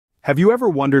Have you ever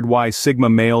wondered why Sigma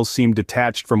males seem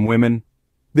detached from women?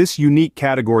 This unique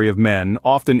category of men,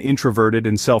 often introverted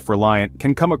and self-reliant,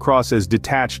 can come across as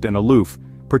detached and aloof,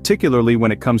 particularly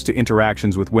when it comes to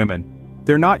interactions with women.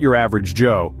 They're not your average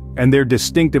Joe, and their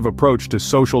distinctive approach to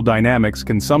social dynamics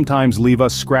can sometimes leave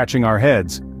us scratching our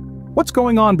heads. What's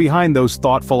going on behind those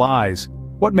thoughtful eyes?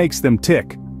 What makes them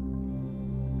tick?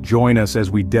 Join us as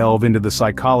we delve into the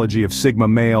psychology of Sigma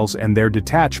males and their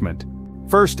detachment.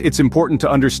 First, it's important to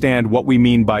understand what we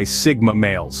mean by Sigma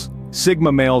males.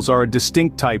 Sigma males are a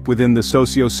distinct type within the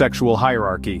sociosexual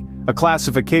hierarchy, a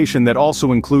classification that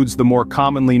also includes the more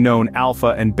commonly known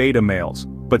alpha and beta males.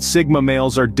 But Sigma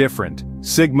males are different.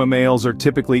 Sigma males are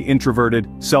typically introverted,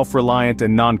 self-reliant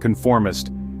and nonconformist.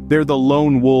 They're the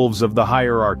lone wolves of the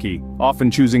hierarchy, often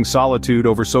choosing solitude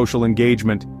over social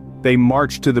engagement. They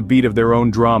march to the beat of their own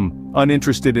drum,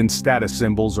 uninterested in status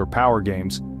symbols or power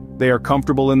games. They are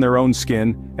comfortable in their own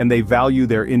skin, and they value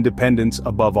their independence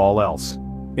above all else.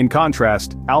 In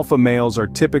contrast, alpha males are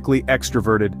typically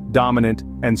extroverted, dominant,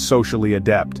 and socially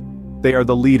adept. They are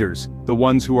the leaders, the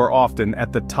ones who are often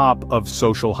at the top of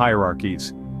social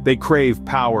hierarchies. They crave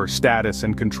power, status,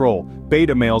 and control.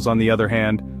 Beta males, on the other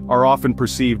hand, are often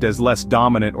perceived as less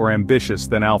dominant or ambitious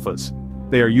than alphas.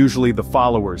 They are usually the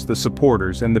followers, the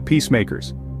supporters, and the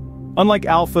peacemakers. Unlike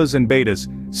alphas and betas,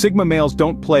 Sigma males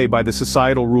don't play by the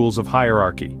societal rules of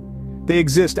hierarchy. They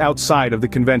exist outside of the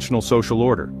conventional social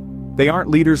order. They aren't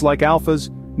leaders like alphas,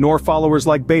 nor followers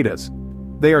like betas.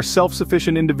 They are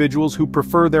self-sufficient individuals who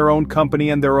prefer their own company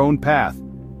and their own path.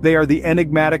 They are the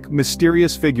enigmatic,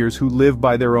 mysterious figures who live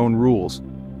by their own rules.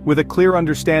 With a clear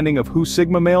understanding of who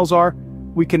Sigma males are,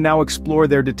 we can now explore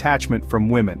their detachment from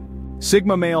women.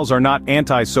 Sigma males are not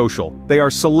antisocial, they are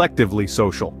selectively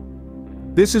social.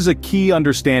 This is a key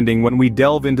understanding when we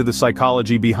delve into the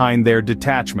psychology behind their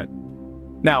detachment.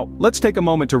 Now, let's take a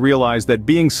moment to realize that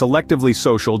being selectively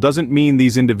social doesn't mean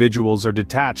these individuals are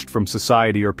detached from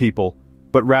society or people,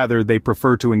 but rather they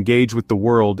prefer to engage with the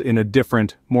world in a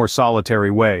different, more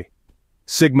solitary way.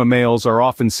 Sigma males are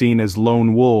often seen as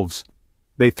lone wolves.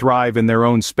 They thrive in their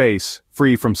own space,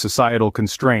 free from societal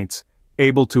constraints,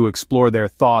 able to explore their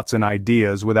thoughts and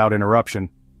ideas without interruption.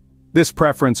 This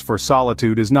preference for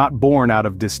solitude is not born out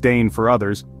of disdain for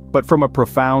others, but from a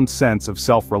profound sense of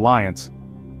self-reliance.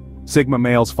 Sigma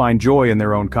males find joy in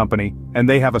their own company, and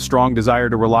they have a strong desire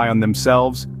to rely on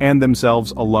themselves and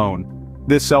themselves alone.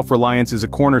 This self-reliance is a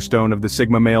cornerstone of the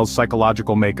Sigma male's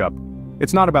psychological makeup.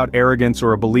 It's not about arrogance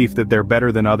or a belief that they're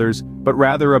better than others, but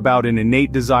rather about an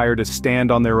innate desire to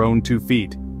stand on their own 2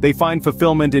 feet. They find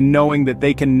fulfillment in knowing that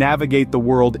they can navigate the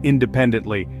world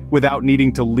independently, without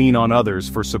needing to lean on others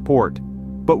for support.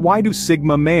 But why do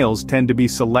Sigma males tend to be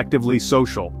selectively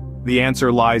social? The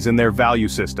answer lies in their value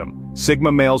system.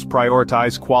 Sigma males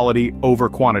prioritize quality over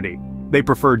quantity. They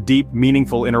prefer deep,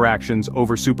 meaningful interactions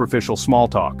over superficial small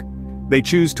talk. They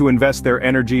choose to invest their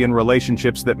energy in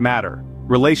relationships that matter,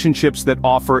 relationships that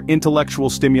offer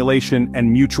intellectual stimulation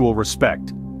and mutual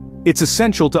respect. It's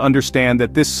essential to understand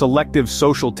that this selective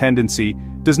social tendency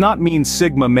does not mean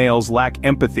Sigma males lack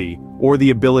empathy or the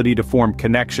ability to form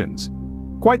connections.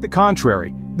 Quite the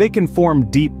contrary, they can form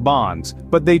deep bonds,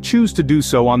 but they choose to do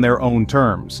so on their own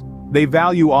terms. They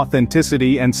value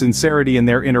authenticity and sincerity in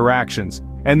their interactions,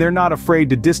 and they're not afraid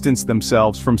to distance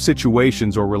themselves from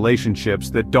situations or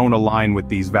relationships that don't align with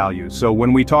these values. So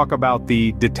when we talk about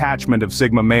the detachment of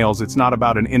Sigma males, it's not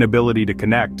about an inability to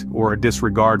connect or a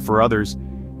disregard for others.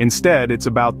 Instead, it's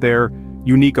about their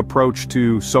unique approach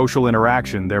to social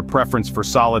interaction, their preference for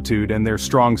solitude, and their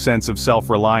strong sense of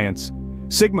self-reliance.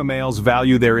 Sigma males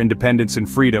value their independence and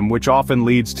freedom, which often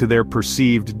leads to their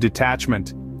perceived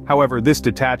detachment. However, this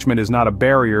detachment is not a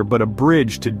barrier but a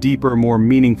bridge to deeper, more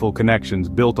meaningful connections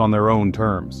built on their own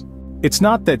terms. It's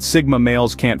not that Sigma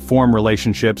males can't form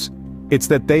relationships, it's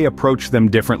that they approach them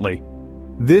differently.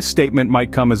 This statement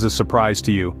might come as a surprise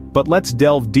to you, but let's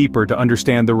delve deeper to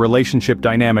understand the relationship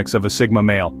dynamics of a Sigma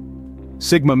male.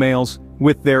 Sigma males,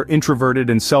 with their introverted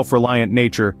and self-reliant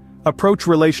nature, approach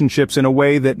relationships in a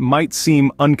way that might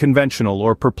seem unconventional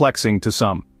or perplexing to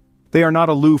some. They are not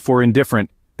aloof or indifferent,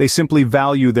 they simply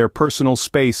value their personal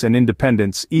space and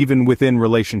independence even within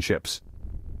relationships.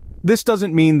 This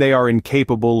doesn't mean they are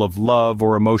incapable of love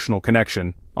or emotional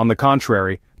connection. On the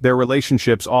contrary, their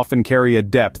relationships often carry a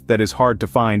depth that is hard to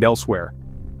find elsewhere.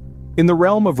 In the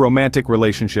realm of romantic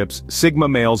relationships, Sigma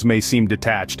males may seem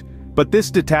detached, but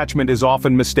this detachment is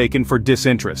often mistaken for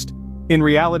disinterest. In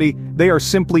reality, they are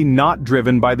simply not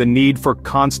driven by the need for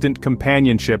constant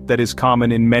companionship that is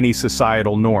common in many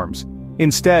societal norms.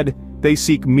 Instead, they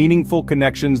seek meaningful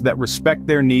connections that respect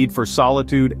their need for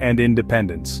solitude and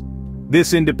independence.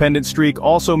 This independent streak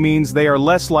also means they are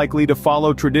less likely to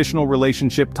follow traditional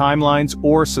relationship timelines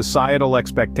or societal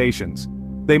expectations.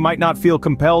 They might not feel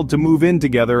compelled to move in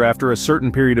together after a certain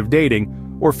period of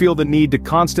dating, or feel the need to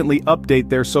constantly update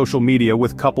their social media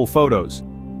with couple photos.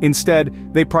 Instead,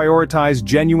 they prioritize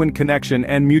genuine connection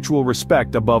and mutual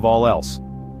respect above all else.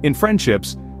 In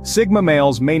friendships, Sigma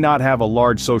males may not have a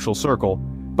large social circle,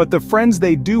 but the friends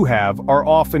they do have are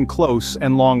often close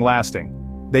and long-lasting.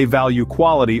 They value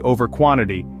quality over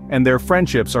quantity, and their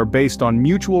friendships are based on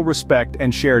mutual respect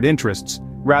and shared interests,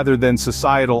 rather than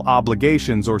societal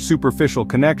obligations or superficial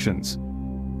connections.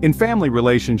 In family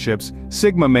relationships,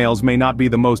 Sigma males may not be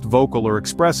the most vocal or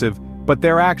expressive, but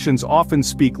their actions often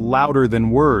speak louder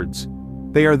than words.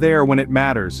 They are there when it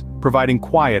matters, providing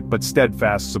quiet but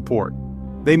steadfast support.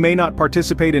 They may not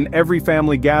participate in every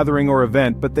family gathering or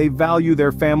event, but they value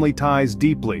their family ties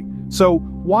deeply. So,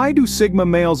 why do Sigma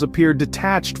males appear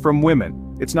detached from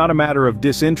women? It's not a matter of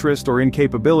disinterest or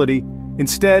incapability.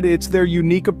 Instead, it's their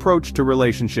unique approach to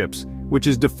relationships, which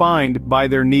is defined by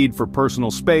their need for personal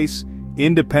space,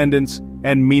 independence,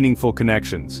 and meaningful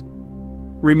connections.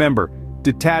 Remember,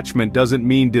 detachment doesn't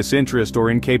mean disinterest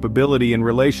or incapability in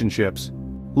relationships.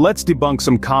 Let's debunk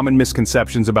some common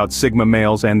misconceptions about Sigma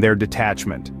males and their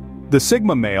detachment. The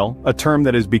Sigma male, a term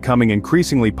that is becoming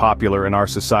increasingly popular in our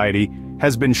society,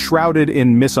 has been shrouded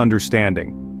in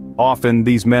misunderstanding. Often,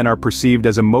 these men are perceived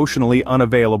as emotionally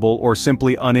unavailable or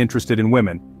simply uninterested in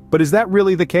women. But is that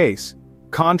really the case?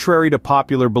 Contrary to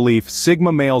popular belief,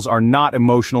 Sigma males are not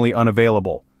emotionally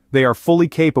unavailable. They are fully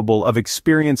capable of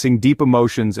experiencing deep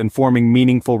emotions and forming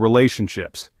meaningful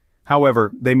relationships.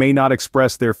 However, they may not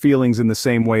express their feelings in the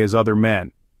same way as other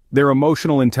men. Their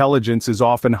emotional intelligence is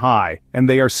often high, and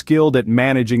they are skilled at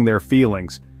managing their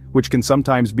feelings, which can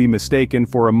sometimes be mistaken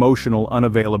for emotional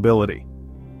unavailability.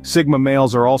 Sigma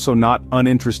males are also not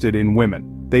uninterested in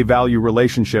women. They value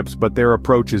relationships, but their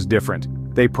approach is different.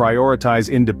 They prioritize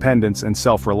independence and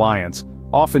self-reliance,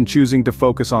 often choosing to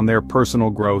focus on their personal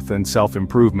growth and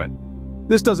self-improvement.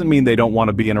 This doesn't mean they don't want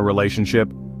to be in a relationship,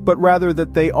 but rather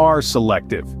that they are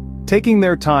selective, taking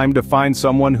their time to find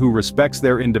someone who respects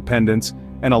their independence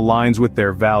and aligns with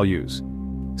their values.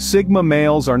 Sigma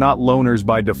males are not loners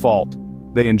by default.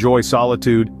 They enjoy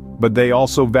solitude, but they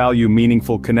also value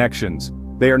meaningful connections.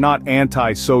 They are not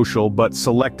anti-social but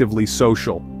selectively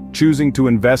social, choosing to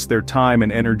invest their time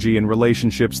and energy in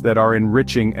relationships that are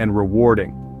enriching and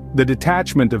rewarding. The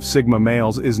detachment of Sigma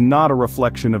males is not a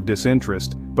reflection of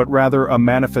disinterest, but rather a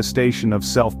manifestation of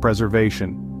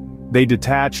self-preservation. They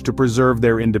detach to preserve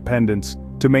their independence,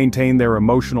 to maintain their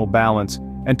emotional balance,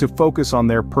 and to focus on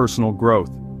their personal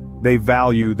growth. They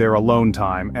value their alone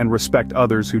time and respect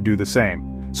others who do the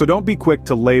same. So don't be quick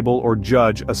to label or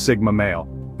judge a Sigma male.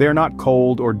 They are not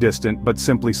cold or distant, but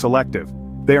simply selective.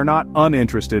 They are not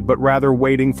uninterested, but rather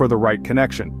waiting for the right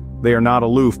connection. They are not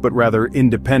aloof, but rather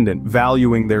independent,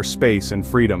 valuing their space and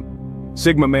freedom.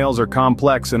 Sigma males are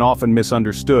complex and often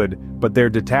misunderstood, but their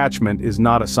detachment is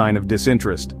not a sign of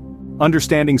disinterest.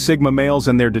 Understanding Sigma males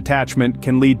and their detachment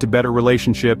can lead to better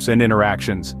relationships and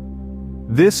interactions.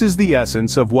 This is the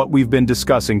essence of what we've been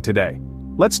discussing today.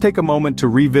 Let's take a moment to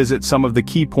revisit some of the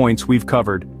key points we've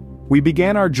covered. We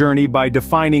began our journey by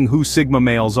defining who Sigma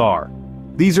males are.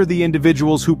 These are the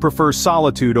individuals who prefer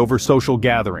solitude over social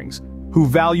gatherings, who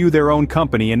value their own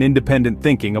company and independent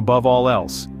thinking above all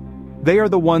else. They are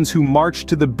the ones who march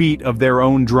to the beat of their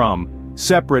own drum,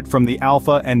 separate from the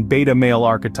alpha and beta male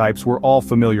archetypes we're all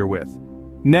familiar with.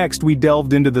 Next, we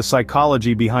delved into the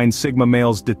psychology behind Sigma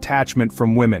males' detachment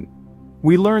from women.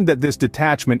 We learned that this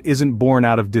detachment isn't born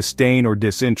out of disdain or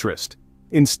disinterest.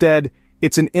 Instead,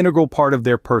 it's an integral part of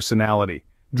their personality,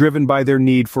 driven by their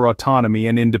need for autonomy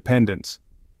and independence.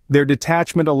 Their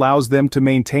detachment allows them to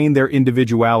maintain their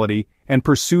individuality and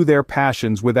pursue their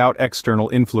passions without external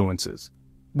influences.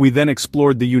 We then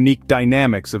explored the unique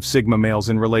dynamics of Sigma males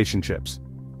in relationships.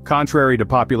 Contrary to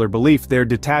popular belief, their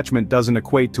detachment doesn't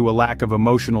equate to a lack of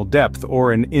emotional depth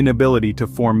or an inability to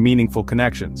form meaningful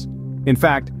connections. In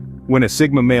fact, when a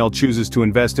Sigma male chooses to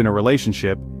invest in a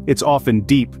relationship, it's often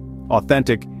deep,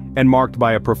 authentic, and marked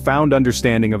by a profound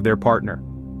understanding of their partner.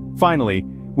 Finally,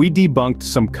 we debunked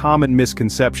some common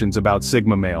misconceptions about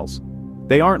Sigma males.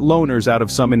 They aren't loners out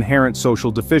of some inherent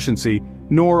social deficiency,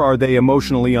 nor are they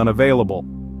emotionally unavailable.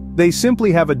 They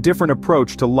simply have a different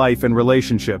approach to life and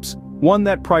relationships, one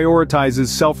that prioritizes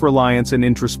self-reliance and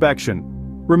introspection.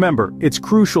 Remember, it's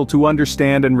crucial to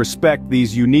understand and respect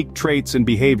these unique traits and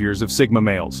behaviors of Sigma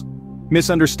males.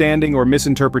 Misunderstanding or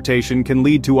misinterpretation can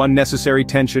lead to unnecessary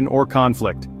tension or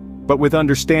conflict. But with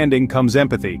understanding comes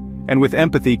empathy, and with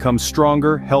empathy comes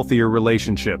stronger, healthier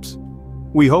relationships.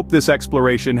 We hope this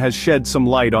exploration has shed some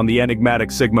light on the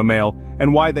enigmatic Sigma male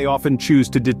and why they often choose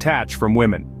to detach from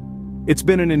women. It's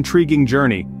been an intriguing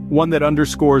journey, one that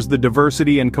underscores the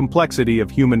diversity and complexity of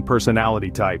human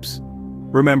personality types.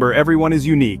 Remember, everyone is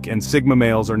unique and Sigma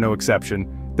males are no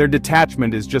exception. Their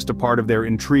detachment is just a part of their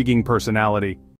intriguing personality.